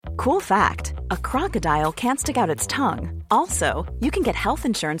Cool fact, a crocodile can't stick out its tongue. Also, you can get health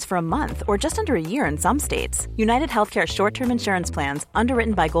insurance for a month or just under a year in some states. United Healthcare short-term insurance plans,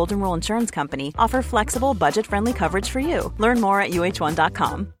 underwritten by Golden Rule Insurance Company, offer flexible, budget-friendly coverage for you. Learn more at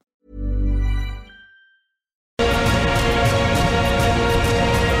uh1.com.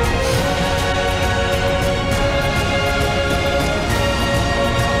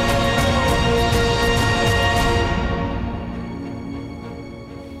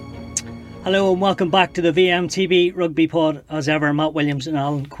 Hello and welcome back to the VMTB Rugby Pod. As ever, Matt Williams and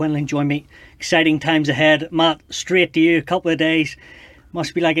Alan Quinlan join me. Exciting times ahead. Matt, straight to you, a couple of days.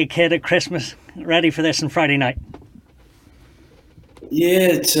 Must be like a kid at Christmas, ready for this on Friday night.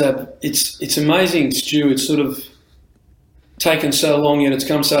 Yeah, it's amazing, Stu. It's sort of taken so long yet it's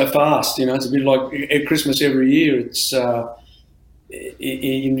come so fast. You know, it's a bit like at Christmas every year. It's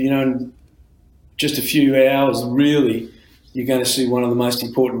in just a few hours, really, you're going to see one of the most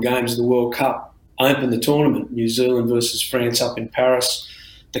important games of the World Cup open the tournament. New Zealand versus France up in Paris.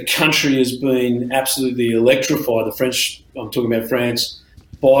 The country has been absolutely electrified. The French, I'm talking about France,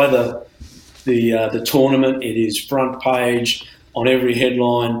 by the tournament. It is front page on every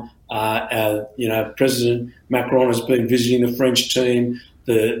headline. President Macron has been visiting the French team.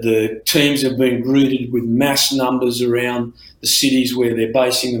 The teams have been greeted with mass numbers around the cities where they're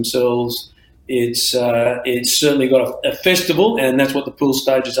basing themselves. It's certainly got a festival, and that's what the pool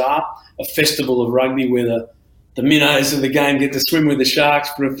stages are, a festival of rugby where the minnows of the game get to swim with the sharks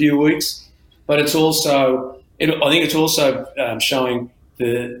for a few weeks. But it's also, I think it's also showing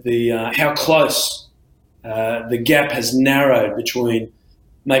the how close the gap has narrowed between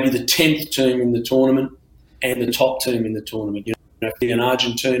maybe the 10th team in the tournament and the top team in the tournament. You know, in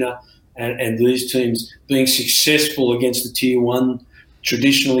Argentina and these teams being successful against the Tier 1,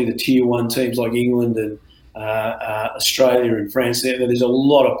 traditionally the Tier 1 teams like England and Australia and France, there's a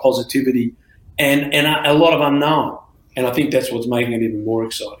lot of positivity and a lot of unknown. And I think that's what's making it even more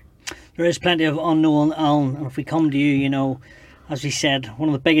exciting. There is plenty of unknown, Alan. And if we come to you, as we said, one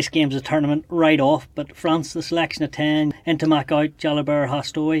of the biggest games of the tournament right off. But France, the selection of 10, Ntamak out, Jalibert,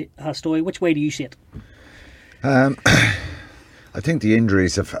 Hastoy. Which way do you see it? I think the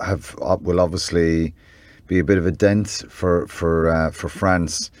injuries will obviously be a bit of a dent for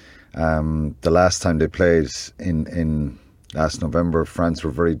France. The last time they played in last November, France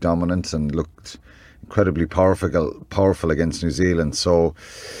were very dominant and looked incredibly powerful against New Zealand. So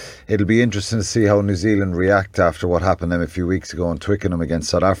it'll be interesting to see how New Zealand react after what happened to them a few weeks ago in Twickenham against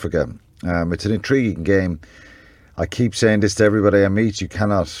South Africa. It's an intriguing game. I keep saying this to everybody I meet. You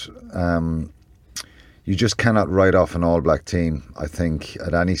just cannot write off an All Black team. I think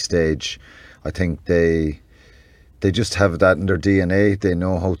at any stage, I think they just have that in their DNA. They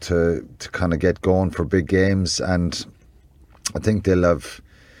know how to kind of get going for big games, and I think they'll have.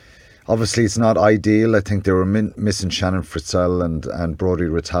 Obviously, it's not ideal. I think they were missing Shannon Fritzell and Brodie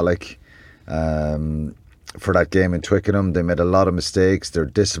Retallick for that game in Twickenham. They made a lot of mistakes. Their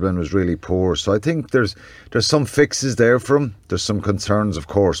discipline was really poor. So I think there's some fixes there for them. There's some concerns, of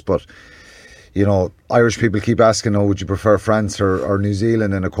course, but Irish people keep asking, would you prefer France or New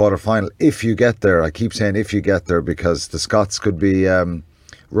Zealand in a quarter-final? If you get there, I keep saying if you get there, because the Scots could be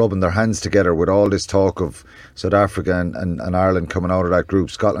rubbing their hands together with all this talk of South Africa and Ireland coming out of that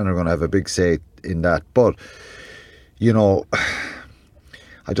group. Scotland are going to have a big say in that. But,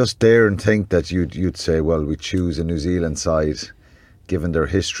 I just dare and think that you'd say, well, we choose a New Zealand side, given their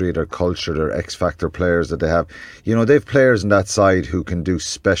history, their culture, their X-factor players that they have. They've players in that side who can do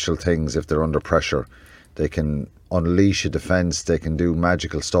special things if they're under pressure. They can unleash a defence, they can do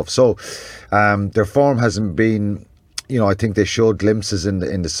magical stuff. So their form hasn't been, I think they showed glimpses in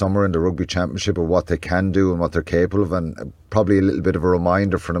the summer in the Rugby Championship of what they can do and what they're capable of, and probably a little bit of a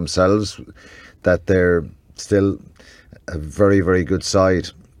reminder for themselves that they're still a very, very good side.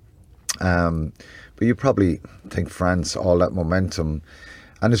 But you probably think France, all that momentum.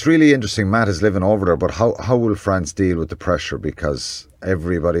 And it's really interesting, Matt is living over there, but how will France deal with the pressure? Because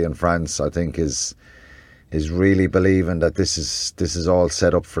everybody in France, I think, is really believing that this is all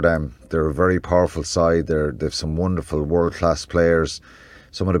set up for them. They're a very powerful side. They've some wonderful world-class players,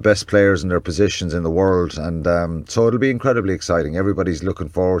 some of the best players in their positions in the world. And so it'll be incredibly exciting. Everybody's looking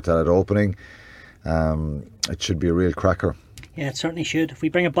forward to that opening. It should be a real cracker. Yeah, it certainly should. If we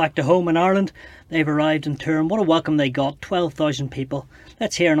bring it back to home in Ireland, they've arrived in Turin. What a welcome they got, 12,000 people.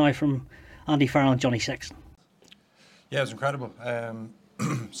 Let's hear now from Andy Farrell and Johnny Sexton. Yeah, it's incredible.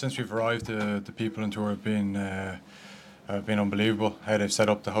 Since we've arrived, the people in Turin have been unbelievable. How they've set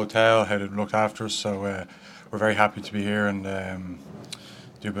up the hotel, how they've looked after us. So we're very happy to be here and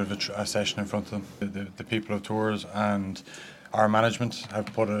do a bit of a session in front of them. The people of Tours, and our management have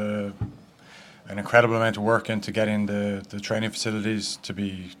put an incredible amount of work into getting the training facilities to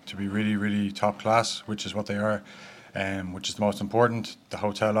be really, really top class, which is what they are, which is the most important. The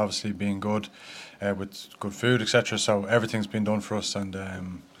hotel obviously being good, with good food, etc. So everything's been done for us, and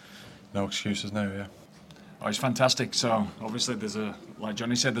no excuses now. Yeah. Oh, it's fantastic. So obviously like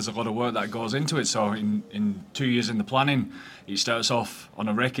Johnny said, there's a lot of work that goes into it. So in 2 years in the planning, it starts off on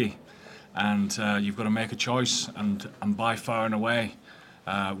a recce, and you've got to make a choice. And by far and away,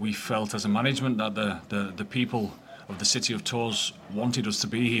 we felt as a management that the people of the city of Tours wanted us to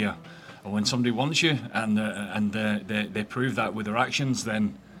be here. And when somebody wants you and they prove that with their actions,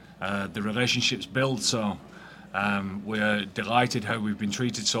 then the relationships build. So we're delighted how we've been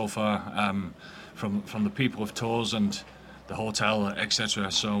treated so far. From the people of Tours and the hotel,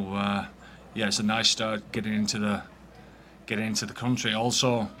 etc. So yeah, it's a nice start getting into the country.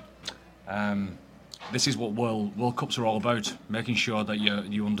 Also, this is what World Cups are all about: making sure that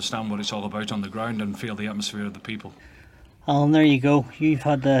you understand what it's all about on the ground and feel the atmosphere of the people. Alan, there you go. You've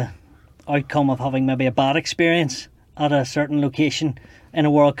had the outcome of having maybe a bad experience at a certain location in a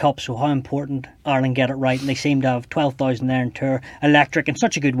World Cup, so how important Ireland get it right, and they seem to have 12,000 there in Tour, electric, and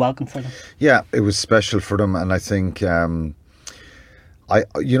such a good welcome for them. Yeah, it was special for them, and I think when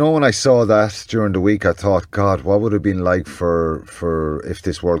I saw that during the week, I thought, God, what would it have been like for if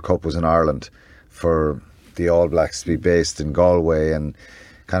this World Cup was in Ireland, for the All Blacks to be based in Galway and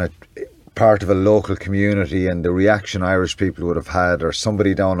kind of part of a local community, and the reaction Irish people would have had, or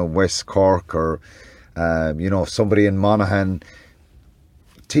somebody down in West Cork, or somebody in Monaghan.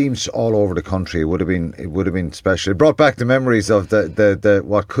 Teams all over the country. It would have been special. It brought back the memories of the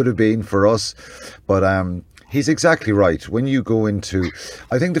what could have been for us. But he's exactly right. When you go into,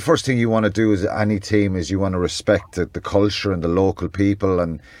 I think the first thing you want to do as any team is you want to respect the culture and the local people,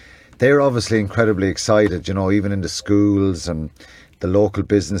 and they're obviously incredibly excited. Even in the schools and the local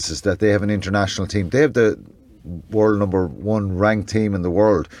businesses, that they have an international team. They have the world number 1 ranked team in the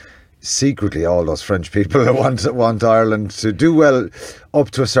world. Secretly, all those French people want Ireland to do well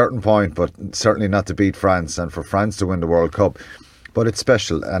up to a certain point, but certainly not to beat France, and for France to win the World Cup. But it's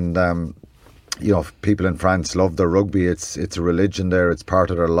special, and people in France love their rugby. It's a religion there. It's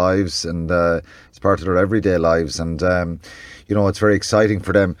part of their lives, and it's part of their everyday lives. And it's very exciting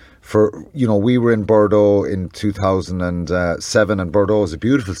for them. We were in Bordeaux in 2007, and Bordeaux is a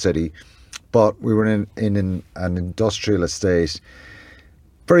beautiful city, but we were in an industrial estate,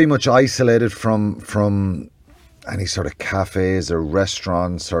 very much isolated from any sort of cafes or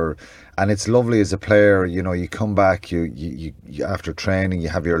restaurants, and it's lovely as a player. You come back, you after training, you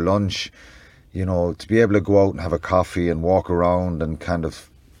have your lunch, to be able to go out and have a coffee and walk around and kind of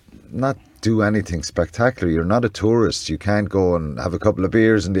not do anything spectacular. You're not a tourist. You can't go and have a couple of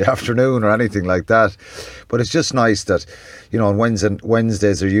beers in the afternoon or anything like that. But it's just nice that, on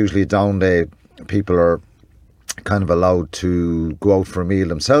Wednesdays are usually a down day. People are kind of allowed to go out for a meal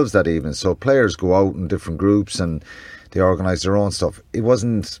themselves that evening, so players go out in different groups and they organise their own stuff. It was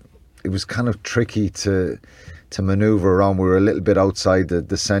kind of tricky to manoeuvre around. We were a little bit outside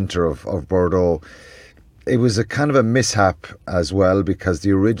the centre of Bordeaux. It was a kind of a mishap as well, because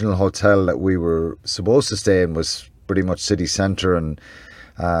the original hotel that we were supposed to stay in was pretty much city centre, and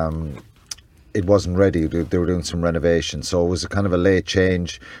it wasn't ready. They were doing some renovation, so it was a kind of a late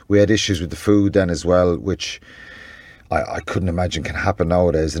change. We had issues with the food then as well, which I couldn't imagine can happen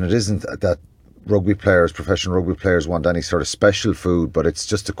nowadays. And it isn't that professional rugby players want any sort of special food, but it's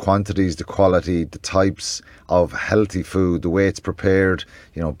just the quantities, the quality, the types of healthy food, the way it's prepared,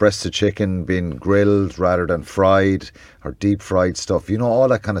 breast of chicken being grilled rather than fried, or deep fried stuff, all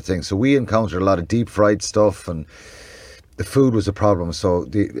that kind of thing. So we encountered a lot of deep fried stuff, and the food was a problem. So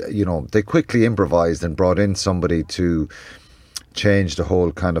they quickly improvised and brought in somebody to change the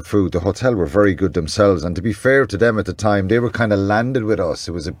whole kind of food. The hotel were very good themselves, and to be fair to them at the time, they were kind of landed with us.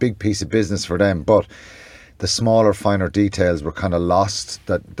 It was a big piece of business for them, but the smaller, finer details were kind of lost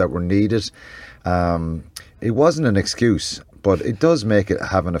that were needed. It wasn't an excuse, but it does make it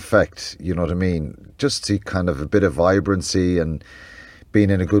have an effect, you know what I mean? Just see kind of a bit of vibrancy and being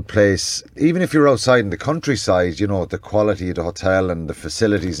in a good place. Even if you're outside in the countryside, the quality of the hotel and the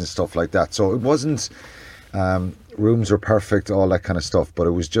facilities and stuff like that. So it wasn't rooms were perfect, all that kind of stuff, but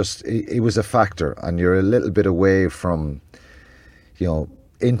it was just it was a factor, and you're a little bit away from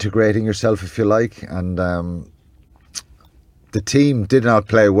integrating yourself, if you like. And the team did not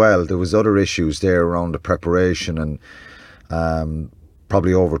play well. There was other issues there around the preparation, and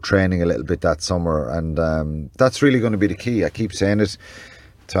probably overtraining a little bit that summer, and that's really going to be the key. I keep saying it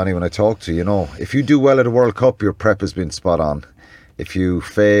to anyone I talk to. If you do well at a World Cup, your prep has been spot on. If you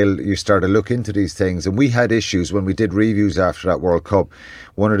fail, you start to look into these things. And we had issues when we did reviews after that World Cup.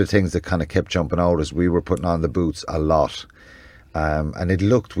 One of the things that kind of kept jumping out is we were putting on the boots a lot. And we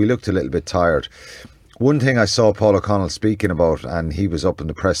looked a little bit tired. One thing I saw Paul O'Connell speaking about, and he was up in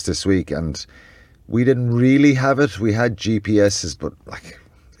the press this week, and we didn't really have it. We had GPSs, but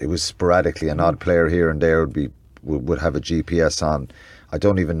it was sporadically. An odd player here and there would have a GPS on. I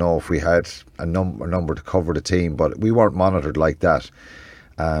don't even know if we had a number to cover the team, but we weren't monitored like that.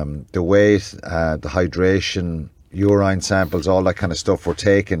 The weight, the hydration, urine samples, all that kind of stuff were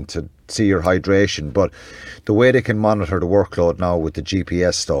taken to see your hydration. But the way they can monitor the workload now with the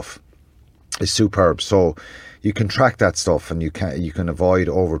GPS stuff is superb. So you can track that stuff, and you can avoid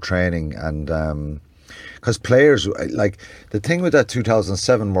overtraining. And because players, like, the thing with that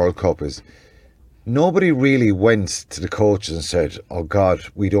 2007 World Cup is, nobody really went to the coaches and said, "Oh God,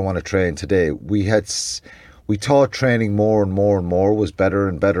 we don't want to train today." We thought training more and more and more was better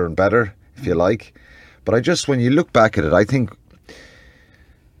and better and better, if you like. But when you look back at it, I think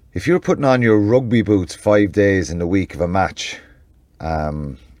if you're putting on your rugby boots 5 days in the week of a match,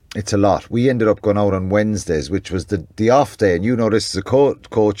 it's a lot. We ended up going out on Wednesdays, which was the off day, and this is a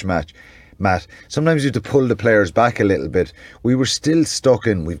coach match. Matt, sometimes you have to pull the players back a little bit. We were still stuck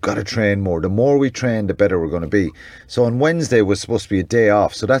in, we've got to train more. The more we train, the better we're going to be. So on Wednesday was supposed to be a day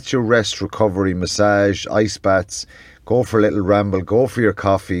off. So that's your rest, recovery, massage, ice baths, go for a little ramble, go for your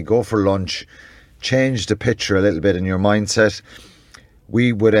coffee, go for lunch, change the picture a little bit in your mindset.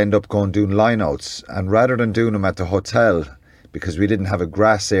 We would end up doing line-outs. And rather than doing them at the hotel, because we didn't have a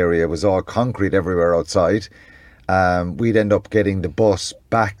grass area, it was all concrete everywhere outside, we'd end up getting the bus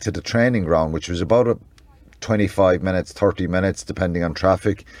back to the training ground, which was about 25 minutes, 30 minutes, depending on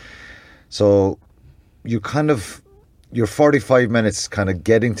traffic. So you're 45 minutes kind of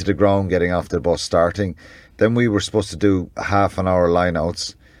getting to the ground, getting off the bus, starting. Then we were supposed to do a half an hour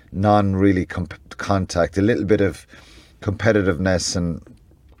line-outs, non-really contact, a little bit of competitiveness, and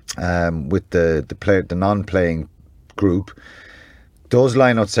with the non-playing group. Those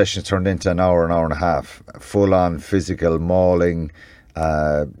line-out sessions turned into an hour and a half, full-on physical mauling,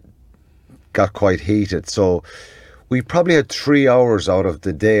 got quite heated. So we probably had 3 hours out of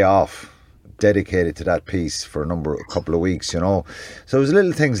the day off dedicated to that piece for a couple of weeks, So it was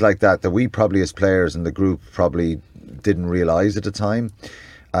little things like that we probably, as players in the group, probably didn't realise at the time.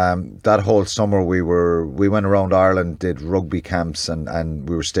 That whole summer we went around Ireland, did rugby camps, and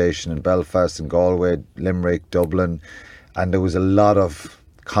we were stationed in Belfast and Galway, Limerick, Dublin. And there was a lot of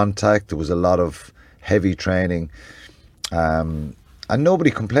contact, there was a lot of heavy training, and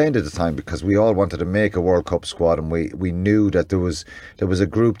nobody complained at the time, because we all wanted to make a World Cup squad, and we knew that there was a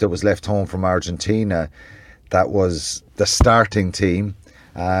group that was left home from Argentina that was the starting team.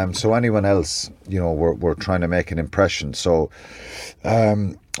 So anyone else, we're trying to make an impression. So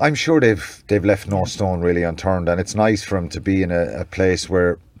I'm sure they've left no stone really unturned, and it's nice for them to be in a place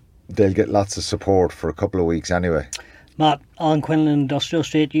where they'll get lots of support for a couple of weeks anyway. Matt, Alan Quinlan, Industrial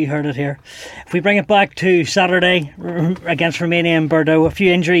Street, you heard it here. If we bring it back to Saturday against Romania and Bordeaux, a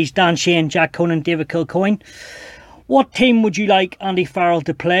few injuries: Dan Sheehan, Jack Conan, David Kilcoyne. What team would you like Andy Farrell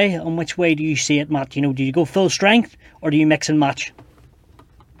to play, and which way do you see it, Matt? Do you go full strength, or do you mix and match?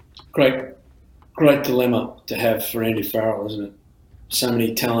 Great dilemma to have for Andy Farrell, isn't it? So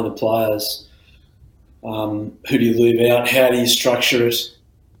many talented players. Who do you leave out? How do you structure it?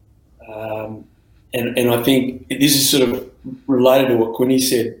 And I think this is sort of related to what Quinny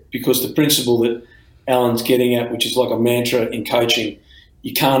said, because the principle that Alan's getting at, which is like a mantra in coaching,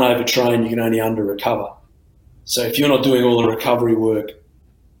 you can't overtrain, you can only under-recover. So if you're not doing all the recovery work,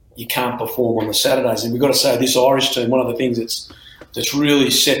 you can't perform on the Saturdays. And we've got to say, this Irish team, one of the things that's really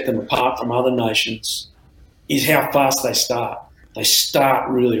set them apart from other nations is how fast they start. They start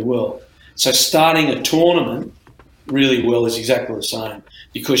really well. So starting a tournament really well is exactly the same,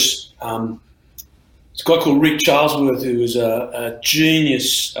 because it's a guy called Rick Charlesworth, who was a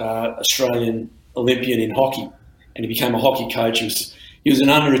genius Australian Olympian in hockey, and he became a hockey coach. He was an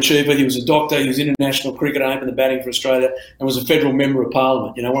underachiever. He was a doctor. He was international cricketer, opened the batting for Australia, and was a federal member of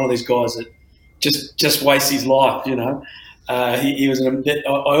Parliament. One of these guys that just wastes his life. He was. I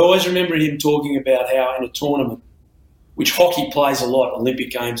always remember him talking about how in a tournament, which hockey plays a lot,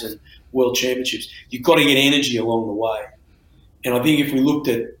 Olympic Games and World Championships, you've got to get energy along the way. And I think if we looked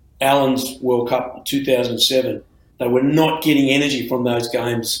at Alan's World Cup in 2007, they were not getting energy from those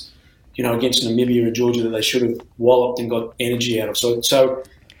games, against Namibia and Georgia, that they should have walloped and got energy out of. So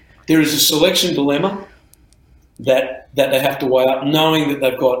there is a selection dilemma that they have to weigh up, knowing that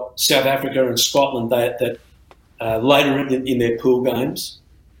they've got South Africa and Scotland that later in their pool games.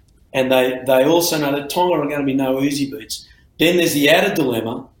 And they also know that Tonga are going to be no easy beats. Then there's the added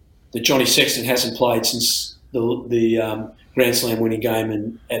dilemma that Johnny Sexton hasn't played since the Grand Slam winning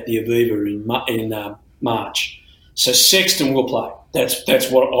game at the Aviva in March. So Sexton will play.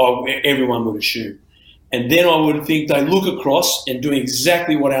 That's what everyone would assume. And then I would think they look across and doing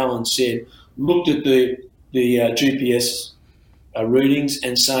exactly what Alan said, looked at the GPS readings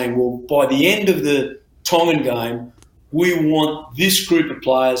and saying, well, by the end of the Tongan game, we want this group of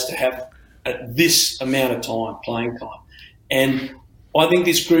players to have this amount of time, playing time. And I think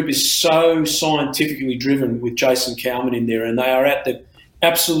this group is so scientifically driven with Jason Cowman in there, and they are at the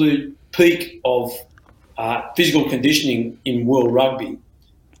absolute peak of physical conditioning in world rugby,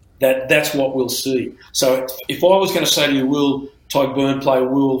 that's what we'll see. So if I was going to say to you, will Tyke Byrne play,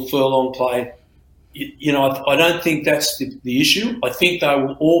 will Furlong play, I don't think that's the issue. I think they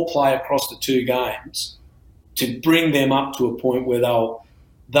will all play across the two games to bring them up to a point where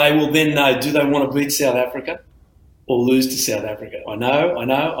they will then know, do they want to beat South Africa or lose to South Africa? I know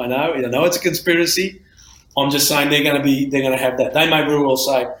it's a conspiracy. I'm just saying they're going to have that. They may very well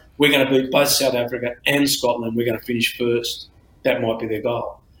say, we're going to beat both South Africa and Scotland. We're going to finish first. That might be their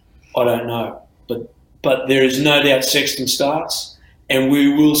goal. I don't know. But there is no doubt Sexton starts, and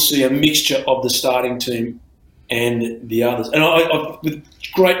we will see a mixture of the starting team and the others. And I with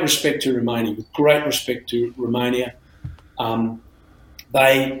great respect to Romania,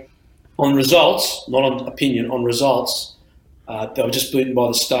 they, on results, not on opinion, on results, they were just beaten by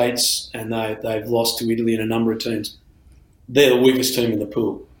the States, and they've lost to Italy and a number of teams. They're the weakest team in the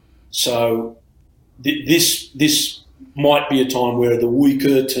pool. So this might be a time where the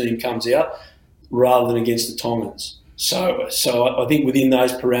weaker team comes out rather than against the Tongans. So I think within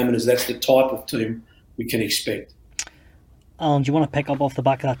those parameters, that's the type of team we can expect. Alan, do you want to pick up off the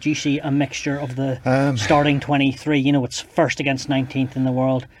back of that? Do you see a mixture of the starting 23? It's first against 19th in the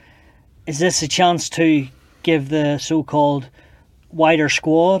world. Is this a chance to give the so-called wider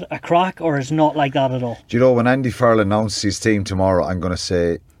squad a crack, or is it not like that at all? Do you know, when Andy Farrell announced his team tomorrow, I'm going to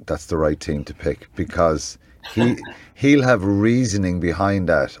say that's the right team to pick, because he'll have reasoning behind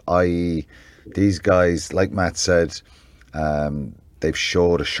that, i.e. these guys, like Matt said, they've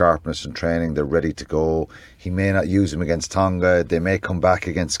showed a sharpness in training. They're ready to go. He may not use them against Tonga. They may come back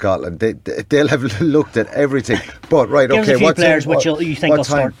against Scotland. They'll have looked at everything. But right, give okay, us a few players which you think will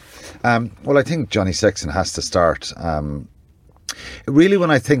start. Well, I think Johnny Sexton has to start. Really,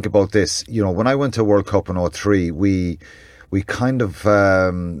 when I think about this, when I went to World Cup in 2003, we kind of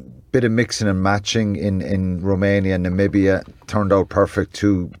bit of mixing and matching in Romania and Namibia. Turned out perfect,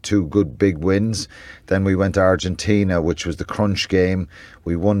 two good big wins. Then we went to Argentina, which was the crunch game.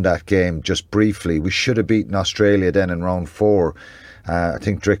 We won that game just briefly. We should have beaten Australia then in round 4. I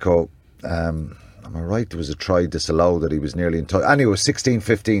think Drico, am I right, there was a try disallowed that he was nearly in touch. Anyway, it was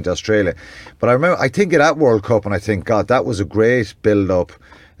 16-15 to Australia. But I think of that World Cup and I think, God, that was a great build-up.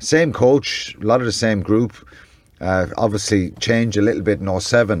 Same coach, a lot of the same group. Obviously changed a little bit in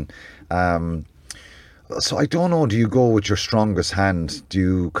 2007. So I don't know, do you go with your strongest hand? Do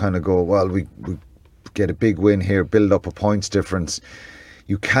you kind of go, well, we get a big win here, build up a points difference?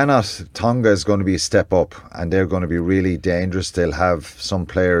 You cannot. Tonga is going to be a step up and they're going to be really dangerous. They'll have some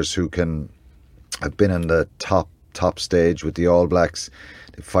players who have been in the top stage with the All Blacks,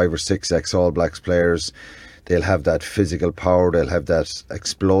 the 5 or 6 ex-All Blacks players. They'll have that physical power, they'll have that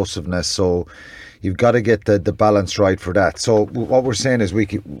explosiveness. So you've got to get the balance right for that. So what we're saying is we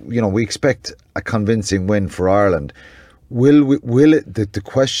expect a convincing win for Ireland. The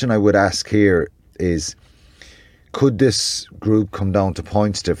question I would ask here is, could this group come down to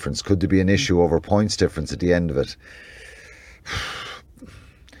points difference? Could there be an issue over points difference at the end of it?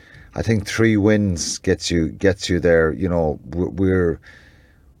 I think 3 wins gets you there.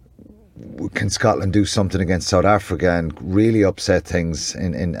 Can Scotland do something against South Africa and really upset things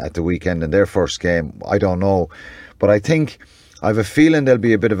in at the weekend in their first game? I don't know, but I think I have a feeling there'll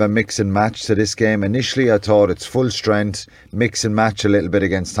be a bit of a mix and match to this game. Initially I thought it's full strength, mix and match a little bit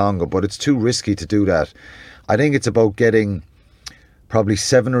against Tonga, but it's too risky to do that. I think it's about getting probably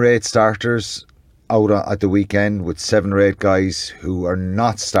 7 or 8 starters out at the weekend with 7 or 8 guys who are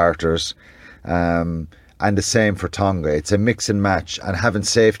not starters, and the same for Tonga. It's a mix and match, and having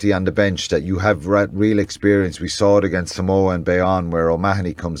safety on the bench that you have real experience. We saw it against Samoa and Bayonne where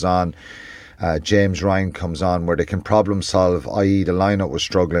O'Mahony comes on, James Ryan comes on, where they can problem solve, i.e. the lineup was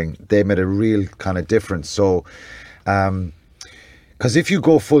struggling. They made a real kind of difference. So because if you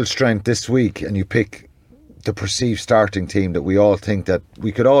go full strength this week and you pick the perceived starting team that we all think, that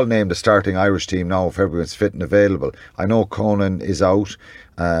we could all name the starting Irish team now if everyone's fit and available. I know Conan is out,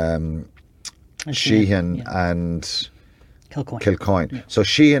 Sheehan and Kilcoyne. Yeah. So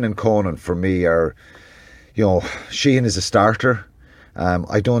Sheehan and Conan for me are, Sheehan is a starter.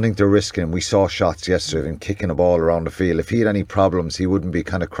 I don't think they're risking him. We saw shots yesterday of him kicking a ball around the field. If he had any problems, he wouldn't be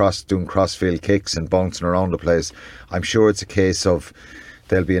kind of doing cross-field kicks and bouncing around the place. I'm sure it's a case of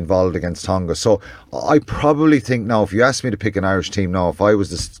they'll be involved against Tonga. So I probably think now, if you ask me to pick an Irish team now, if I was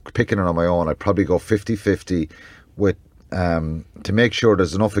just picking it on my own, I'd probably go 50-50 with to make sure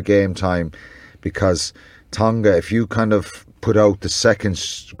there's enough of game time, because Tonga, if you kind of put out the second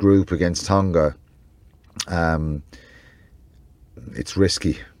group against Tonga, it's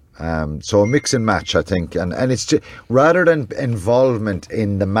risky. So a mix and match, I think, and it's just, rather than involvement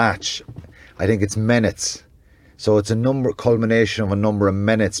in the match, I think it's minutes. So it's a culmination of a number of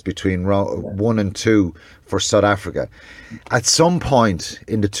minutes between round 1 and 2 for South Africa. At some point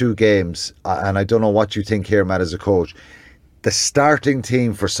in the two games, and I don't know what you think here, Matt, as a coach, the starting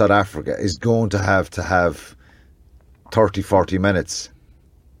team for South Africa is going to have 30, 40 minutes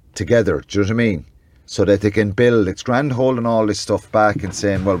together. Do you know what I mean? So that they can build. It's grand holding all this stuff back and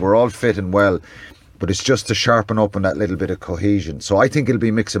saying, well, we're all fit and well, but it's just to sharpen up on that little bit of cohesion. So I think it'll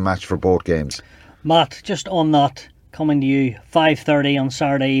be mix and match for both games. Matt, just on that, coming to you, 5:30 on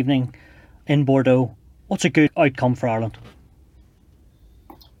Saturday evening in Bordeaux. What's a good outcome for Ireland?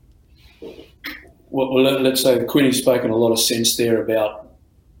 Well, let's say Quinny's spoken a lot of sense there about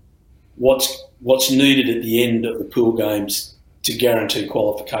what's needed at the end of the pool games to guarantee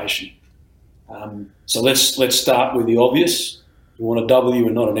qualification. So let's start with the obvious. You want a W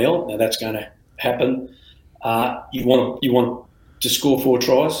and not an L. Now that's going to happen. You want to score 4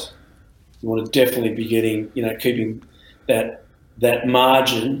 tries. You want to definitely be getting, keeping that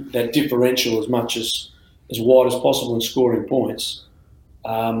margin, that differential as wide as possible and scoring points.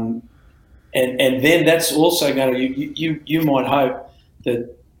 And then that's also going to, you might hope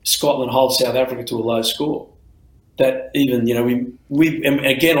that Scotland holds South Africa to a low score. That even, and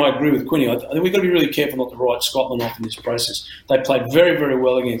again, I agree with Quinny. I think we've got to be really careful not to write Scotland off in this process. They played very, very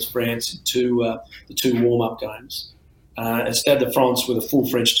well against France in the two warm-up games. At Stade de France, with a full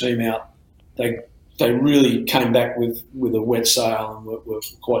French team out, they really came back with a wet sail and were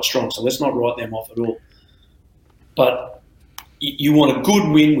quite strong. So let's not write them off at all. But you want a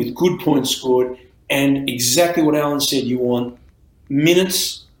good win with good points scored, and exactly what Alan said, you want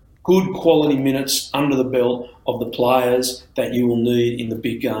minutes, good quality minutes under the belt of the players that you will need in the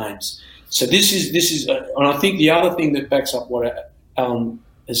big games. So this is, and I think the other thing that backs up what Alan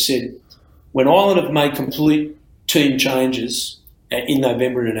has said, when Ireland have made complete team changes in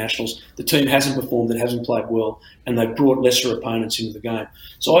November internationals, the team hasn't performed, it hasn't played well, and they've brought lesser opponents into the game.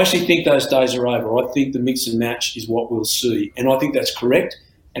 So I actually think those days are over. I think the mix and match is what we'll see, and I think that's correct,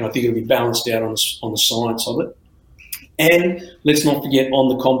 and I think it'll be balanced out on the science of it. And let's not forget on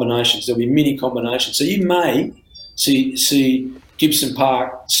the combinations. There'll be mini combinations. So you may see Gibson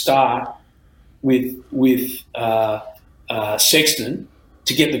Park start with Sexton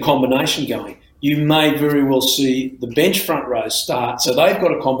to get the combination going. You may very well see the bench front row start. So they've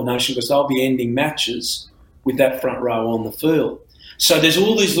got a combination because they'll be ending matches with that front row on the field. So there's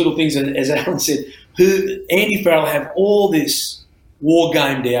all these little things, as Alan said, Andy Farrell have all this war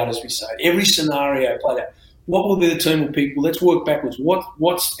gamed out, as we say, every scenario played out. What will be the team will pick? Well, let's work backwards.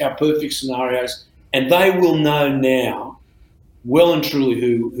 What's our perfect scenarios? And they will know now well and truly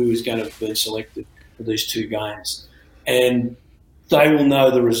who is going to be selected for these two games. And they will know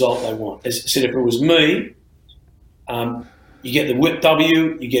the result they want. As I said, if it was me, you get the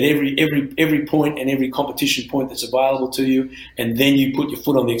W, you get every point and every competition point that's available to you, and then you put your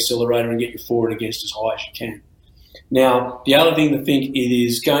foot on the accelerator and get your for and against as high as you can. Now, the other thing to think, it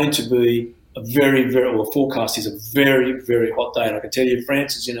is going to be the forecast is a very, very hot day. And I can tell you,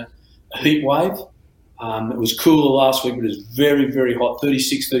 France is in a heat wave. It was cooler last week, but it was very, very hot,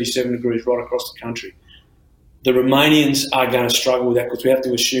 36, 37 degrees right across the country. The Romanians are going to struggle with that because we have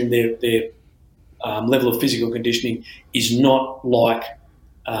to assume their level of physical conditioning is not like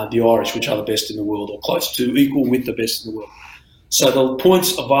the Irish, which are the best in the world, or close to equal with the best in the world. So the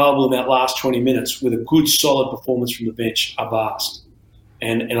points available in that last 20 minutes with a good, solid performance from the bench are vast.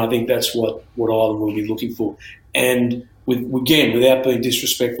 And I think that's what Ireland will be looking for. And again, without being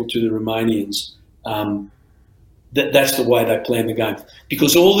disrespectful to the Romanians, that's the way they plan the game.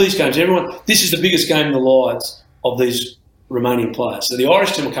 Because all these games, this is the biggest game in the lives of these Romanian players. So the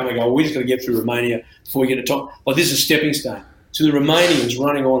Irish team will come and go, we're just going to get through Romania before we get to top. But this is a stepping stone. To the Romanians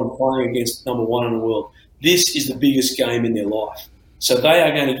running on and playing against number one in the world, this is the biggest game in their life. So they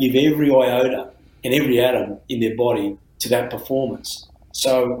are going to give every iota and every atom in their body to that performance.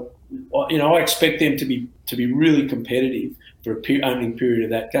 So, I expect them to be really competitive for opening period of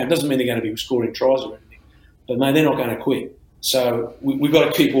that game. Doesn't mean they're going to be scoring tries or anything, but mate, they're not going to quit. So we've got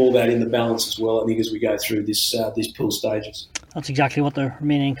to keep all that in the balance as well, I think, as we go through these pool stages. That's exactly what the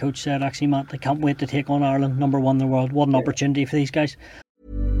Romanian coach said, actually, Matt. They can't wait to take on Ireland, number one in the world. What an opportunity for these guys.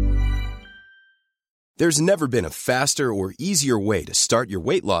 There's never been a faster or easier way to start your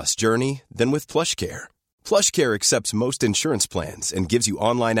weight loss journey than with PlushCare. PlushCare accepts most insurance plans and gives you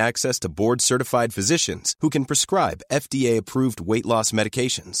online access to board-certified physicians who can prescribe FDA-approved weight loss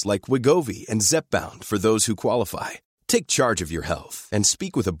medications like Wegovy and Zepbound for those who qualify. Take charge of your health and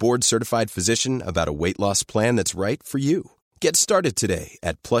speak with a board-certified physician about a weight loss plan that's right for you. Get started today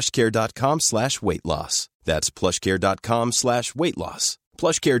at plushcare.com/weight loss. That's plushcare.com/weight loss.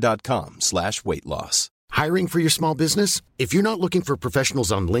 plushcare.com/weight loss. Hiring for your small business? If you're not looking for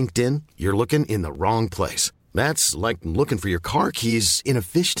professionals on LinkedIn, you're looking in the wrong place. That's like looking for your car keys in a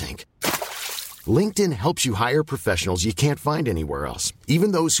fish tank. LinkedIn helps you hire professionals you can't find anywhere else,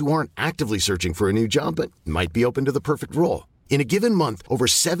 even those who aren't actively searching for a new job but might be open to the perfect role. In a given month, over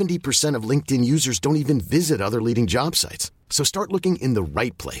 70% of LinkedIn users don't even visit other leading job sites. So start looking in the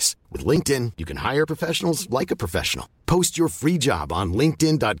right place. With LinkedIn, you can hire professionals like a professional. Post your free job on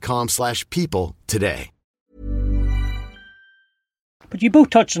linkedin.com/people today. But you both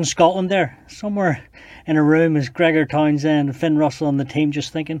touched on Scotland there. Somewhere in a room is Gregor Townsend and Finn Russell and the team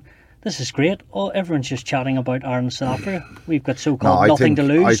just thinking, this is great. Oh, everyone's just chatting about Ireland, South Africa. We've got so-called nothing to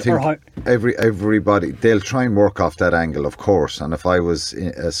lose. I think everybody, they'll try and work off that angle, of course. And if I was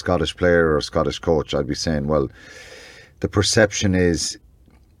a Scottish player or a Scottish coach, I'd be saying, well, the perception is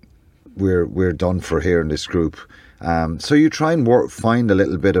we're done for here in this group. So you try and find a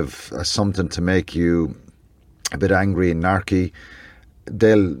little bit of something to make you a bit angry and narky.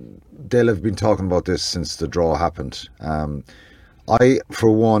 They'll have been talking about this since the draw happened. I, for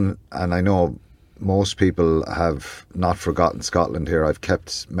one, and I know most people have not forgotten Scotland here. I've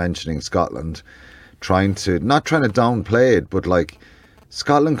kept mentioning Scotland, not trying to downplay it, but like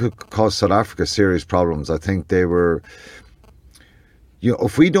Scotland could cause South Africa serious problems. I think they were,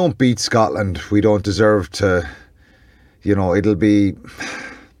 if we don't beat Scotland, we don't deserve to, it'll be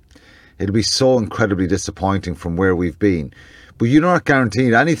so incredibly disappointing from where we've been. But you're not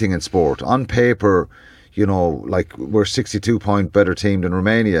guaranteed anything in sport. On paper, like we're 62-point better team than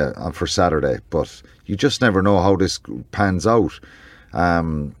Romania for Saturday, but you just never know how this pans out.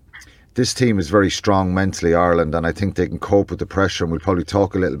 This team is very strong mentally, Ireland, and I think they can cope with the pressure, and we'll probably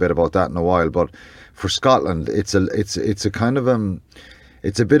talk a little bit about that in a while. But for Scotland, it's a kind of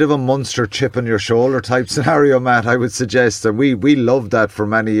it's a bit of a Munster chip on your shoulder type scenario, Matt, I would suggest. And we loved that for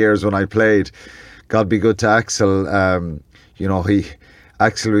many years when I played. God be good to Axel.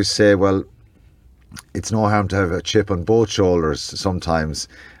 Axel would say, well, it's no harm to have a chip on both shoulders sometimes.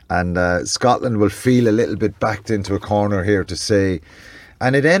 And Scotland will feel a little bit backed into a corner here to say,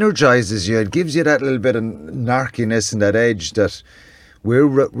 and it energises you. It gives you that little bit of narkiness and that edge that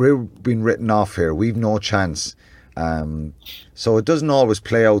we're being written off here. We've no chance. So it doesn't always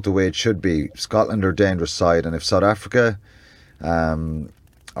play out the way it should be. Scotland are a dangerous side, and if South Africa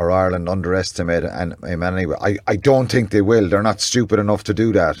or Ireland underestimate him anyway, I don't think they will. They're not stupid enough to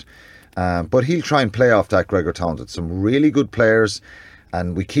do that. But he'll try and play off that, Gregor Townsend. Some really good players,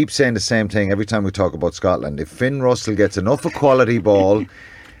 and we keep saying the same thing every time we talk about Scotland. If Finn Russell gets enough of quality ball,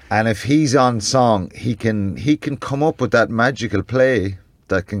 and if he's on song, he can come up with that magical play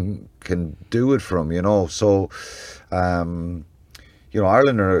that can do it for him, So, Ireland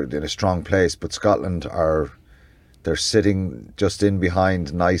are in a strong place, but Scotland they're sitting just in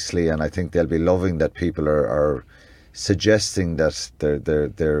behind nicely, and I think they'll be loving that people are suggesting that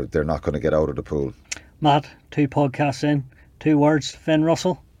they're not going to get out of the pool. Matt, 2 podcasts in, 2 words, Finn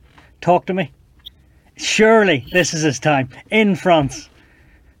Russell, talk to me. Surely this is his time in France.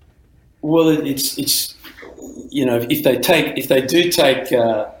 Well, it's if they do take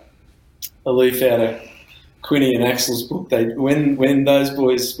a leaf out of Quinny and Axel's book, when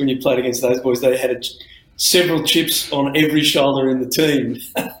you played against those boys, they had several chips on every shoulder in the team.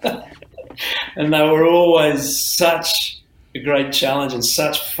 And they were always such a great challenge and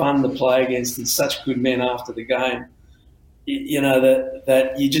such fun to play against, and such good men after the game.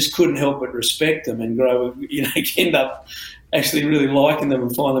 That you just couldn't help but respect them and grow. End up actually really liking them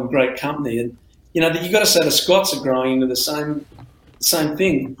and find them great company. And you got to say the Scots are growing into the same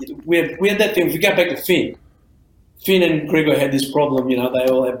thing. We had that thing. If you go back to Finn and Gregor had this problem. They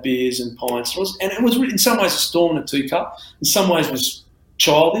all had beers and pints, and it was in some ways a storm in a teacup. In some ways, it was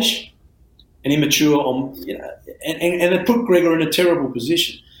childish and immature, and it put Gregor in a terrible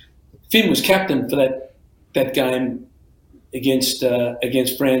position. Finn was captain for that game against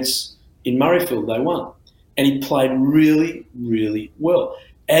France in Murrayfield. They won, and he played really, really well.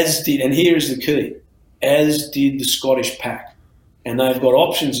 As did, and here is the key, as did the Scottish pack. and they've got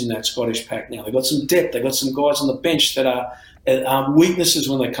options in that Scottish pack now. They've got some depth. They've got some guys on the bench that are weaknesses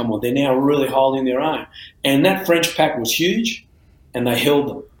when they come on. They're now really holding their own. And that French pack was huge, and they held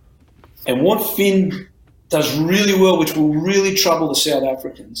them. And what Finn does really well, which will really trouble the South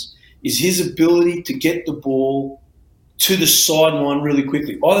Africans, is his ability to get the ball to the sideline really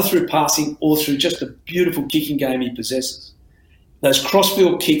quickly, either through passing or through just a beautiful kicking game he possesses. Those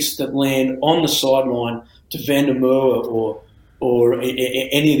crossfield kicks that land on the sideline to Van der Merwe or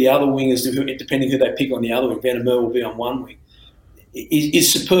any of the other wingers, depending who they pick on the other wing, Van der Merwe will be on one wing,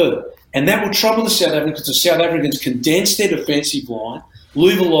 is superb. And that will trouble the South Africans because the South Africans condense their defensive line,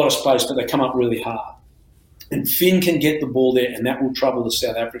 leave a lot of space, but they come up really hard. And Finn can get the ball there, and that will trouble the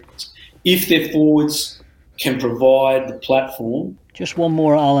South Africans. If their forwards can provide the platform. Just one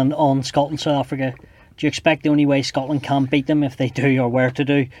more, Alan, on Scotland, South Africa. Do you expect the only way Scotland can beat them, if they do or were to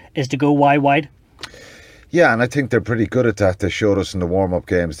do, is to go wide? Yeah, and I think they're pretty good at that. They showed us in the warm-up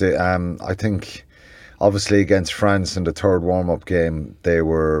games. I think, obviously, against France in the third warm-up game, they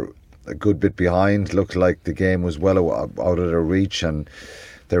were a good bit behind. Looked like the game was well out of their reach, and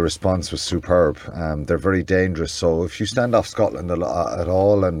their response was superb. They're very dangerous. So if you stand off Scotland at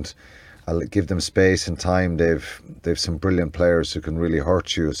all and I'll give them space and time, they've some brilliant players who can really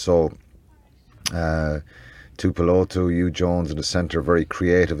hurt you. So Tupelotu, Hugh Jones in the centre, very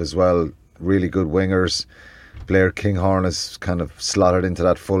creative as well. Really good wingers. Blair Kinghorn is kind of slotted into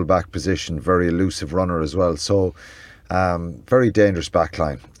that full-back position. Very elusive runner as well. So very dangerous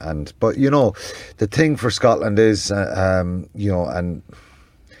backline. But the thing for Scotland is, and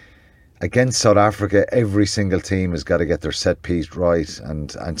against South Africa, every single team has got to get their set piece right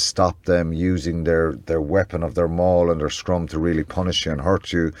and stop them using their weapon of their maul and their scrum to really punish you and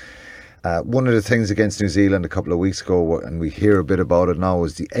hurt you. One of the things against New Zealand a couple of weeks ago, and we hear a bit about it now,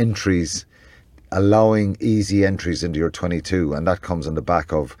 is the entries, allowing easy entries into your 22, and that comes on the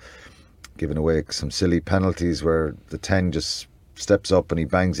back of giving away some silly penalties where the 10 just steps up and he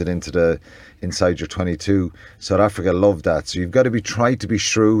bangs it inside your 22. South Africa love that. So you've got to try to be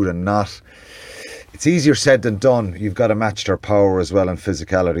shrewd and not. It's easier said than done. You've got to match their power as well and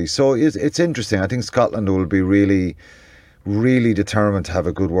physicality. So it's interesting. I think Scotland will be really, really determined to have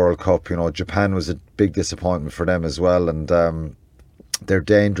a good World Cup. Japan was a big disappointment for them as well, and they're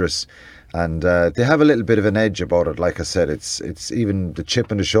dangerous. And they have a little bit of an edge about it. Like I said, it's even the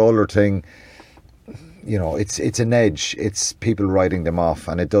chip on the shoulder thing. It's an edge. It's people writing them off,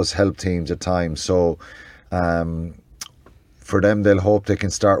 and it does help teams at times. So for them, they'll hope they can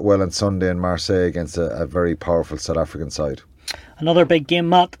start well on Sunday in Marseille against a very powerful South African side. Another big game,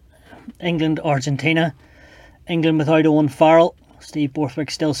 Matt. England-Argentina. England without Owen Farrell. Steve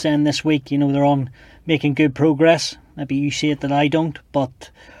Borthwick still saying this week, they're on making good progress. Maybe you see it that I don't, but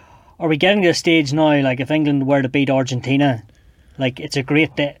are we getting to a stage now, like if England were to beat Argentina, like it's a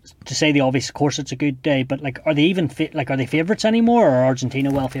great day, to say the obvious, of course it's a good day, but like are they even are they favourites anymore, or are Argentina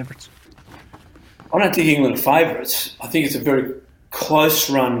well favourites? I don't think England are favourites. I think it's a very close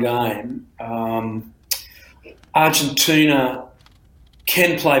run game. Argentina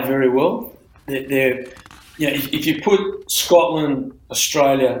can play very well. If you put Scotland,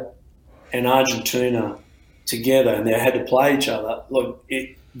 Australia and Argentina together and they had to play each other, look,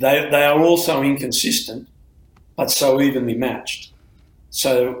 they are also inconsistent, but so evenly matched.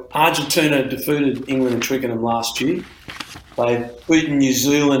 So Argentina defeated England and Twickenham last year. They've beaten New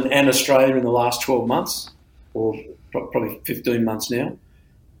Zealand and Australia in the last 12 months, or probably 15 months now.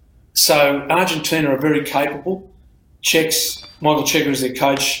 So Argentina are very capable. Michael Cheika is their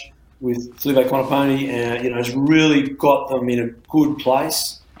coach with Felipe Conoponi, has really got them in a good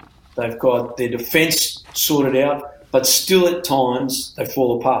place. They've got their defence sorted out, but still at times they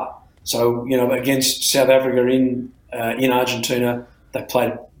fall apart. So, against South Africa in Argentina, they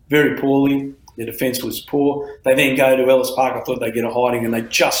played very poorly. Their defence was poor. They then go to Ellis Park. I thought they'd get a hiding, and they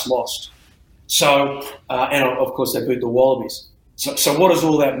just lost. So, and of course they beat the Wallabies. So what does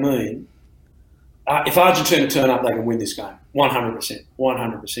all that mean? If Argentina turn up, they can win this game,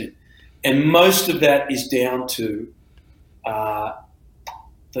 100%. And most of that is down to I've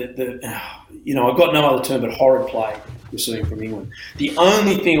got no other term but horrid play we're seeing from England. The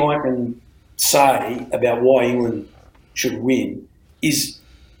only thing I can say about why England should win is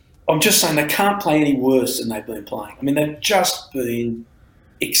I'm just saying they can't play any worse than they've been playing. I mean, they've just been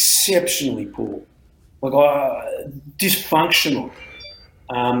exceptionally poor, dysfunctional.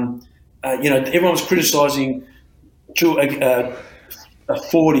 Everyone's criticising George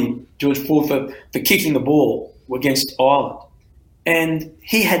Ford for kicking the ball against Ireland. And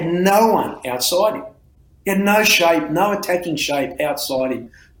he had no one outside him. He had no shape, no attacking shape outside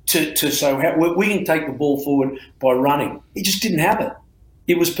him to say we can take the ball forward by running. He just didn't have it.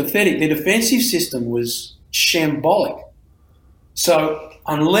 It was pathetic. Their defensive system was shambolic. So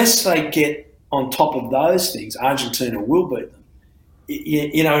unless they get on top of those things, Argentina will beat them.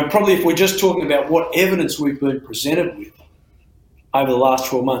 And probably if we're just talking about what evidence we've been presented with over the last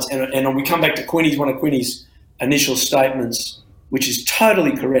 12 months, and we come back to one of Quinny's initial statements, which is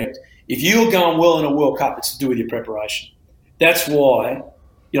totally correct. If you're going well in a World Cup, it's to do with your preparation. That's why,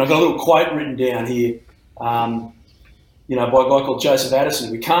 I've got a little quote written down here, by a guy called Joseph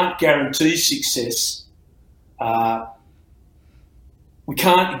Addison. We can't guarantee success. We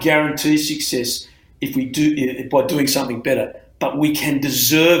can't guarantee success by doing something better, but we can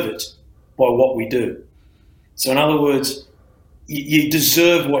deserve it by what we do. So in other words, you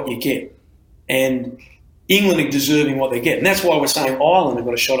deserve what you get. And England are deserving what they get. And that's why we're saying Ireland have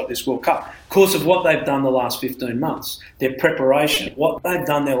got a shot at this World Cup. Because of what they've done the last 15 months, their preparation, what they've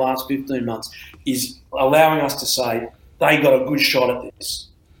done their last 15 months is allowing us to say they got a good shot at this.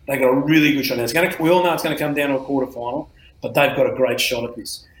 They got a really good shot. Now, we all know it's going to come down to a quarterfinal, but they've got a great shot at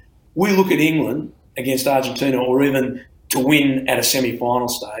this. We look at England against Argentina or even to win at a semi-final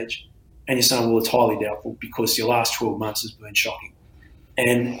stage, and you're saying, well, it's highly doubtful because your last 12 months has been shocking.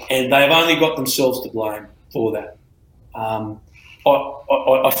 And they've only got themselves to blame for that. I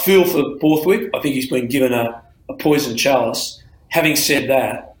feel for Borthwick. I think he's been given a poison chalice. Having said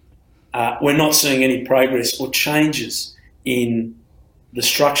that, we're not seeing any progress or changes in the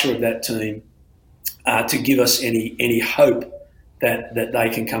structure of that team to give us any hope that they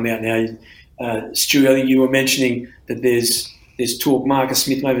can come out. Now, Stu, I think you were mentioning that there's talk Marcus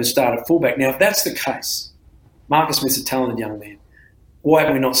Smith may even start at fullback. Now, if that's the case, Marcus Smith's a talented young man. Why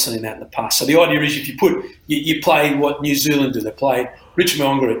have we not seen that in the past? So the idea is if you play what New Zealand do, they play Rich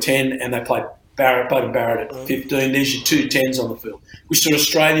Mo'unga at 10 and they play Beauden Barrett at 15. There's your two 10s on the field. We saw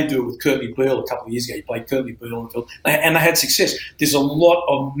Australia do it with Courtney Beale a couple of years ago. You played Courtney Beale on the field and they had success. There's a lot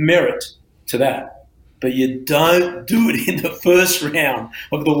of merit to that. But you don't do it in the first round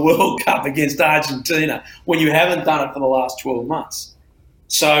of the World Cup against Argentina when you haven't done it for the last 12 months.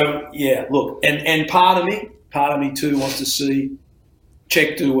 So, yeah, look, and part of me too wants to see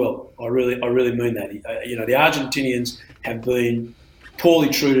Czech do well. I really mean that. The Argentinians have been poorly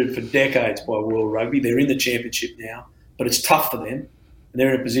treated for decades by World Rugby. They're in the championship now, but it's tough for them. And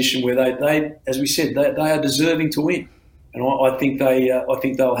they're in a position where they as we said, they are deserving to win. And I think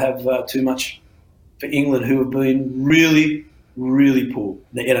they'll have too much for England, who have been really, really poor.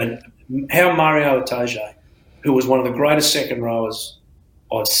 How Mario Itoje, who was one of the greatest second rowers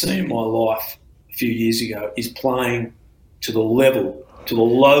I've seen in my life a few years ago, is playing to the low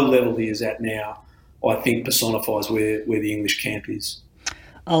level he is at now, I think personifies where the English camp is.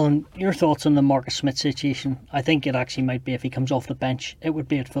 Alan, your thoughts on the Marcus Smith situation? I think it actually might be, if he comes off the bench, it would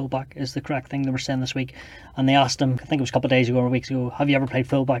be at fullback, is the correct thing they were saying this week. And they asked him, I think it was a couple of days ago or weeks ago, have you ever played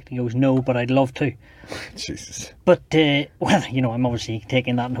fullback? And he goes, no, but I'd love to. Jesus. But, I'm obviously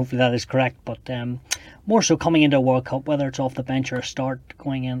taking that and hopefully that is correct. But more so coming into a World Cup, whether it's off the bench or a start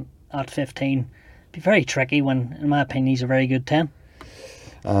going in at 15, it'd be very tricky when, in my opinion, he's a very good 10.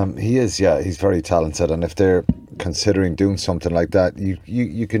 He is, yeah. He's very talented, and if they're considering doing something like that,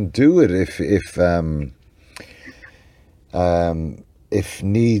 you can do it if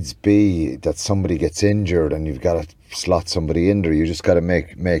needs be that somebody gets injured and you've got to slot somebody in there. You just got to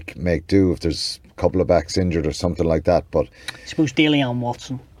make do if there's a couple of backs injured or something like that. But I suppose Daly and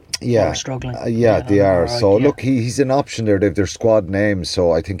Watson. Yeah, are struggling. They are. So look, he's an option there. They've their squad names,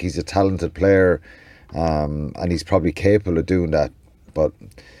 so I think he's a talented player, and he's probably capable of doing that. But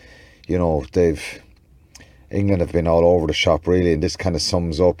England have been all over the shop really, and this kind of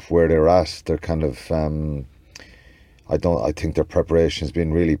sums up where they're at. They're kind of I think their preparation has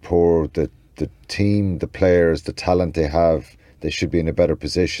been really poor. The team, the players, the talent they have, they should be in a better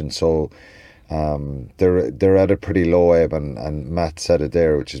position. So they're at a pretty low ebb, and Matt said it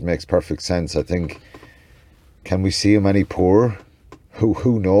there, which makes perfect sense. I think, can we see them any poorer?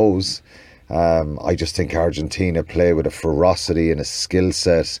 Who knows? I just think Argentina play with a ferocity and a skill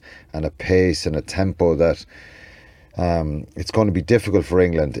set and a pace and a tempo that it's going to be difficult for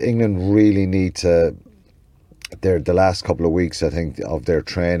England. England really need to, the last couple of weeks, I think, of their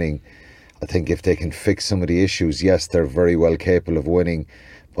training, I think if they can fix some of the issues, yes, they're very well capable of winning.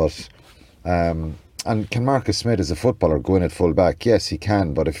 But and can Marcus Smith as a footballer go in at full back? Yes, he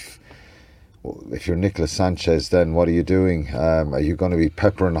can, but if you're Nicolas Sanchez, then what are you doing? Are you going to be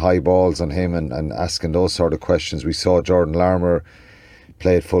peppering high balls on him and asking those sort of questions? We saw Jordan Larmour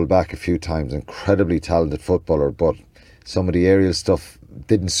play at full back a few times, incredibly talented footballer, but some of the aerial stuff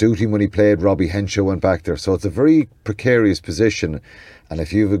didn't suit him when he played. Robbie Henshaw went back there. So it's a very precarious position. And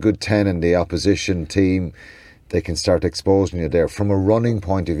if you have a good 10 in the opposition team, they can start exposing you there. From a running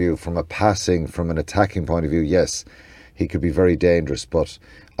point of view, from a passing, from an attacking point of view, yes, he could be very dangerous. But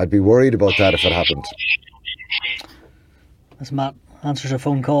I'd be worried about that if it happened. As Matt answers a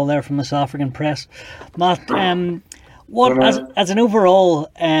phone call there from the South African press. Matt, as an overall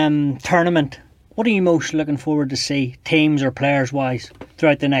tournament, what are you most looking forward to see, teams or players-wise,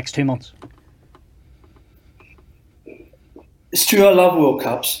 throughout the next 2 months? It's true, I love World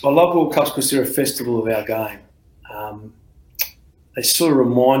Cups. I love World Cups because they're a festival of our game. They sort of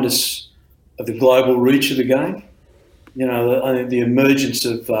remind us of the global reach of the game. You know, the emergence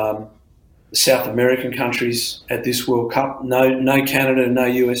of the South American countries at this World Cup. No Canada, no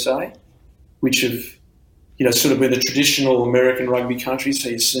USA, which have, you know, sort of been the traditional American rugby countries. So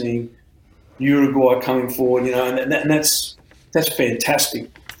you're seeing Uruguay coming forward, you know, and that's fantastic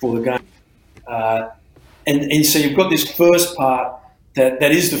for the game. And so you've got this first part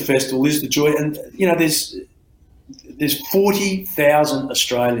that is the festival, is the joy, and you know there's 40,000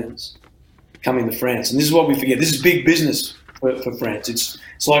 Australians coming to France, and this is what we forget. This is big business for France.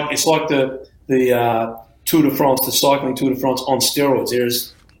 It's like the Tour de France, the cycling Tour de France on steroids.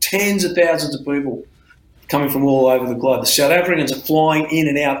 There's tens of thousands of people coming from all over the globe. The South Africans are flying in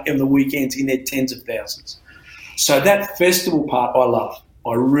and out on the weekends in their tens of thousands. So that festival part I love.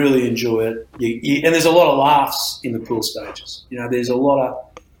 I really enjoy it, and there's a lot of laughs in the pool stages. You know, there's a lot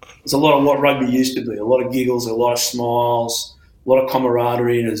of what rugby used to be. A lot of giggles, a lot of smiles, a lot of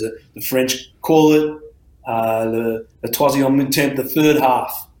camaraderie. And as the French call it, the troisième mi-temps, the third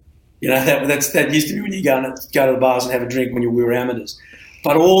half. You know, that used to be when you go to the bars and have a drink when we were amateurs.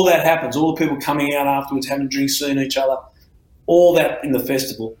 But all that happens. All the people coming out afterwards, having drinks, seeing each other, all that in the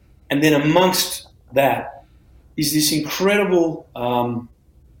festival, and then amongst that is this incredible.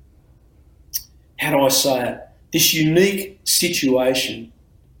 How do I say it? This unique situation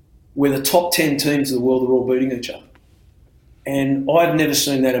where the top 10 teams of the world are all beating each other. And I've never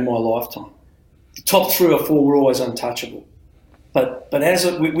seen that in my lifetime. The top 3 or 4 were always untouchable. But as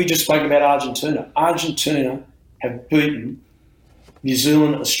we just spoke about Argentina. Argentina have beaten New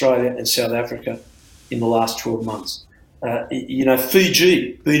Zealand, Australia and South Africa in the last 12 months. You know,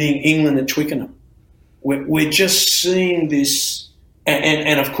 Fiji beating England at Twickenham. We're just seeing this,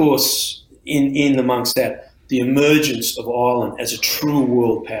 and of course, in amongst that, the emergence of Ireland as a true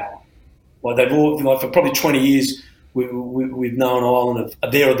world power. Like for probably 20 years, we've known Ireland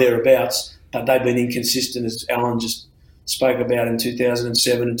of there or thereabouts, but they've been inconsistent, as Alan just spoke about in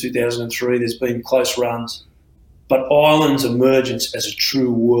 2007 and 2003. There's been close runs. But Ireland's emergence as a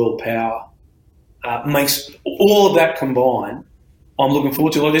true world power makes all of that combined. I'm looking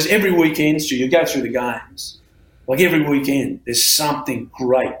forward to. Like, there's every weekend, Stu, you go through the games. Like every weekend, there's something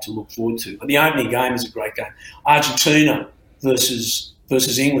great to look forward to. But the opening game is a great game. Argentina versus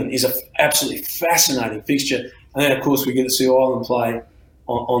England is an absolutely fascinating fixture. And then, of course, we get to see Ireland play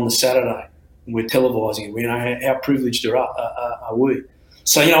on the Saturday. And we're televising it. We know how privileged are we.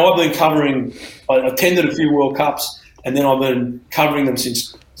 So, you know, I attended a few World Cups, and then I've been covering them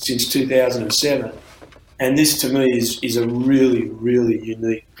since 2007. And this, to me, is a really, really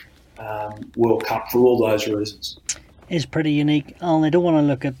unique World Cup for all those reasons. Is pretty unique. Alan, I don't want to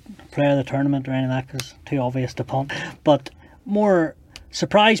look at player of the tournament or anything like that because it's too obvious to punt. But more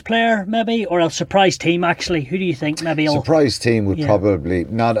surprise player, maybe, or a surprise team, actually. Who do you think maybe? Surprise team would probably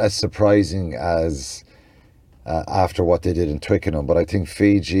not as surprising as after what they did in Twickenham, but I think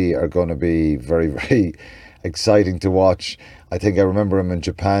Fiji are going to be very, very exciting to watch. I think I remember them in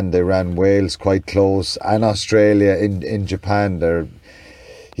Japan. They ran Wales quite close, and Australia in Japan. They're,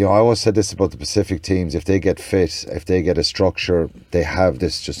 you know, I always said this about the Pacific teams. If they get fit, if they get a structure, they have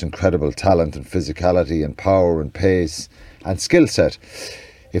this just incredible talent and physicality and power and pace and skill set.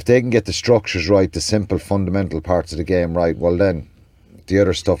 If they can get the structures right, the simple fundamental parts of the game right, well then the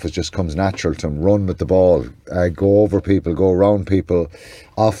other stuff just comes natural to them. Run with the ball, go over people, go around people,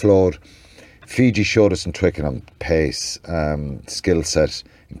 offload. Fiji showed us in Twickenham pace, skill set,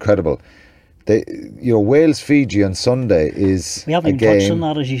 incredible. Wales Fiji on Sunday is we haven't a game touched on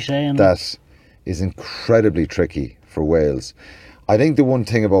that, as you say, that is incredibly tricky for Wales. I think the one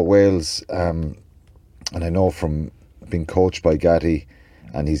thing about Wales, and I know from being coached by Gatti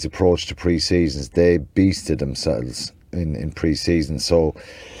and his approach to pre-seasons, they beasted themselves in pre-season. So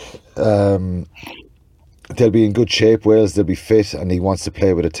they'll be in good shape, Wales. They'll be fit, and he wants to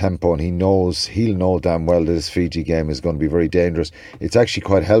play with a tempo, and he'll know damn well that this Fiji game is going to be very dangerous. It's actually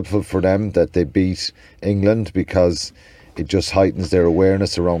quite helpful for them that they beat England, because it just heightens their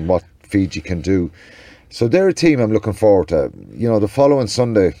awareness around what Fiji can do. So they're a team I'm looking forward to. You know, the following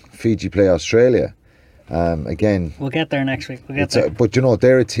Sunday, Fiji play Australia. Again, we'll get there next week. But you know,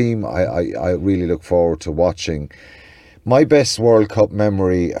 they're a team I really look forward to watching. My best World Cup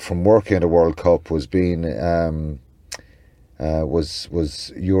memory from working at a World Cup was being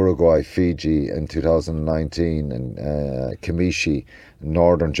was Uruguay, Fiji in 2019, and Kamishi,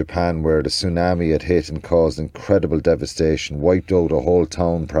 northern Japan, where the tsunami had hit and caused incredible devastation, wiped out a whole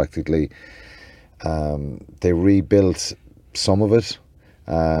town practically. They rebuilt some of it.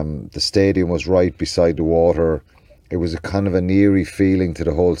 The stadium was right beside the water. It was a kind of an eerie feeling to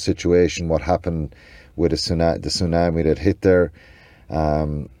the whole situation, what happened with the tsunami that hit there.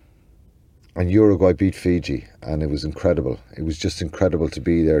 And Uruguay beat Fiji, and it was incredible. It was just incredible to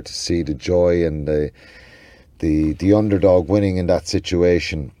be there, to see the joy and the underdog winning in that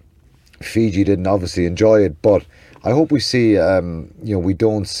situation. Fiji didn't obviously enjoy it, but I hope we see, we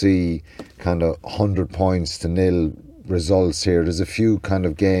don't see kind of 100 points to nil results here. There's a few kind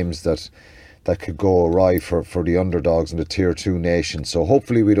of games that could go awry for the underdogs and the tier 2 nations. So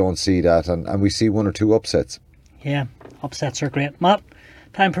hopefully we don't see that, and we see 1 or 2 upsets. Yeah, upsets are great. Matt,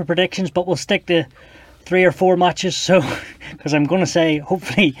 time for predictions, but we'll stick to 3 or 4 matches. So, because I'm going to say,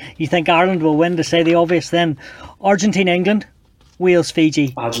 hopefully you think Ireland will win, to say the obvious then. Argentina, England, Wales,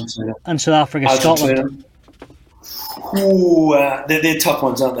 Fiji, Argentina, and South Africa, Scotland. Ooh, they're tough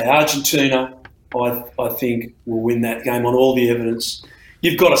ones, aren't they? Argentina, I think, will win that game on all the evidence.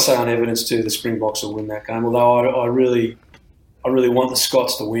 You've got to say on evidence too, the Springboks will win that game. Although I really want the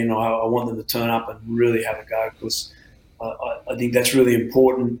Scots to win. I want them to turn up and really have a go, because I think that's really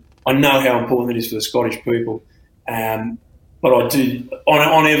important. I know how important it is for the Scottish people, but I do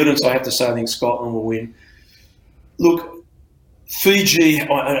on evidence. I have to say I think Scotland will win. Look, Fiji.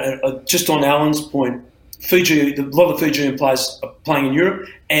 Just on Alan's point. Fiji, a lot of the Fijian players are playing in Europe,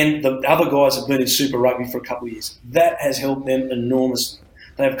 and the other guys have been in Super Rugby for a couple of years. That has helped them enormously.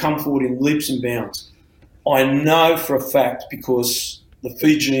 They have come forward in leaps and bounds. I know for a fact, because the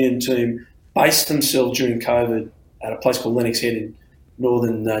Fijian team based themselves during COVID at a place called Lennox Head in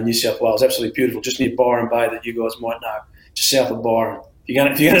northern New South Wales. Absolutely beautiful, just near Byron Bay, that you guys might know, just south of Byron.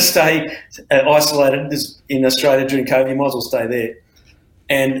 If you're going to stay isolated in Australia during COVID, you might as well stay there.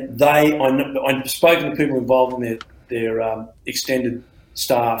 And I've spoken to people involved in their extended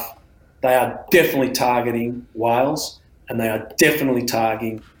staff. They are definitely targeting Wales, and they are definitely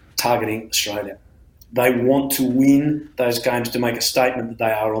targeting Australia. They want to win those games to make a statement that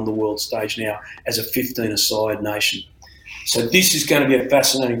they are on the world stage now as a 15-a-side nation. So this is going to be a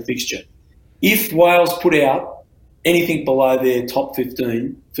fascinating fixture. If Wales put out anything below their top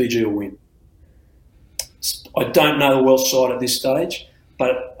 15, Fiji will win. I don't know the Welsh side at this stage.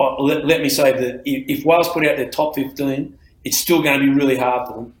 But let me say that if Wales put out their top 15, it's still going to be really hard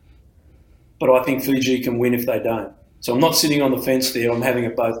for them. But I think Fiji can win if they don't. So I'm not sitting on the fence there. I'm having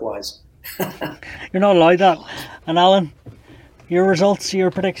it both ways. You're not allowed that. And Alan, your results,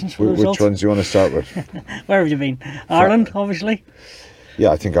 your predictions for the results? Which ones do you want to start with? Where have you been? Ireland, obviously. Yeah,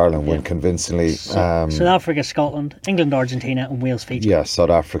 I think Ireland win convincingly. South Africa, Scotland, England, Argentina, and Wales, Fiji. Yeah,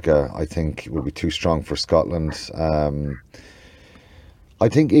 South Africa, I think, will be too strong for Scotland. I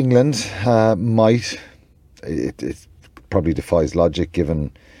think England might. It probably defies logic,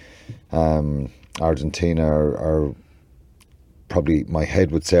 given Argentina are probably, my head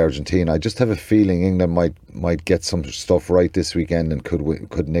would say Argentina. I just have a feeling England might get some stuff right this weekend and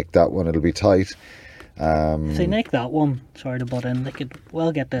could nick that one. It'll be tight. If they nick that one, sorry to butt in, they could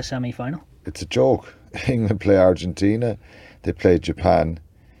well get the semi-final. It's a joke. England play Argentina, they play Japan,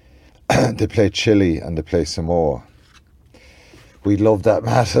 they play Chile, and they play Samoa. We love that,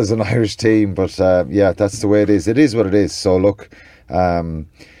 Matt, as an Irish team, but yeah, that's the way it is. It is what it is. So look, and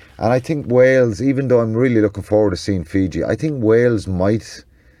I think Wales, even though I'm really looking forward to seeing Fiji, I think Wales might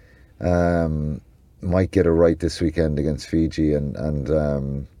get it right this weekend against Fiji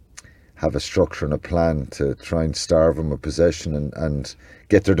and have a structure and a plan to try and starve them of possession and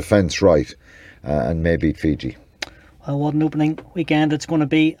get their defence right and maybe beat Fiji. Well, what an opening weekend it's going to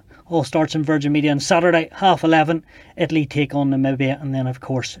be. All starts in Virgin Media on Saturday, 11:30. Italy take on Namibia, and then, of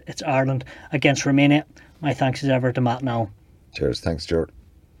course, it's Ireland against Romania. My thanks as ever to Matt and Alan. Cheers. Thanks, Stuart.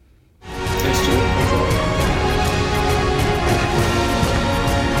 Thanks, Stuart.